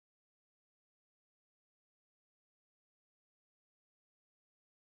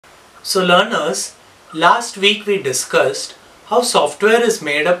So learners, last week we discussed how software is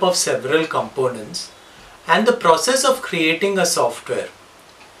made up of several components and the process of creating a software.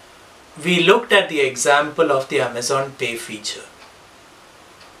 We looked at the example of the Amazon Pay feature.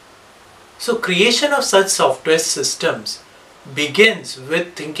 So creation of such software systems begins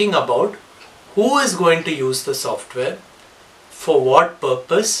with thinking about who is going to use the software, for what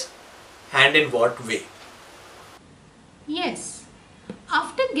purpose and in what way. Yes.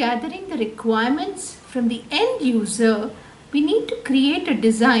 After gathering the requirements from the end user, we need to create a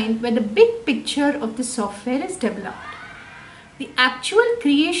design where the big picture of the software is developed. The actual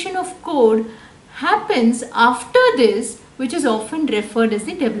creation of code happens after this, which is often referred as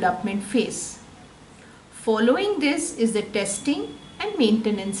the development phase. Following this is the testing and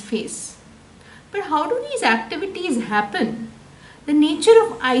maintenance phase. But how do these activities happen? The nature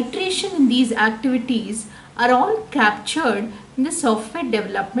of iteration in these activities are all captured in the software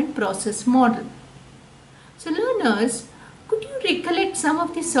development process model. So learners, could you recollect some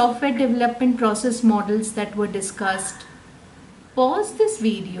of the software development process models that were discussed? Pause this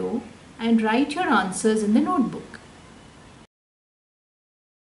video and write your answers in the notebook.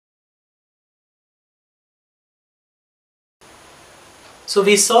 So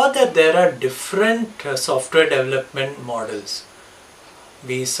we saw that there are different software development models.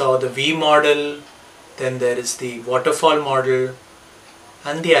 We saw the V model, then there is the waterfall model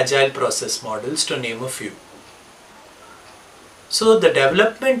and the agile process models, to name a few. So the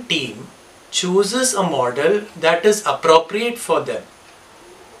development team chooses a model that is appropriate for them.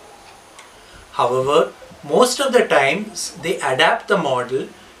 However, most of the times they adapt the model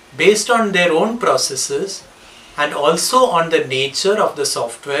based on their own processes and also on the nature of the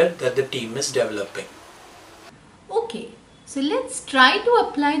software that the team is developing. Okay, so let's try to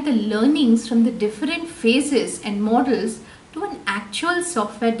apply the learnings from the different phases and models to an actual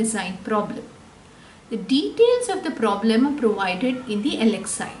software design problem. The details of the problem are provided in the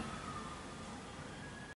LXI.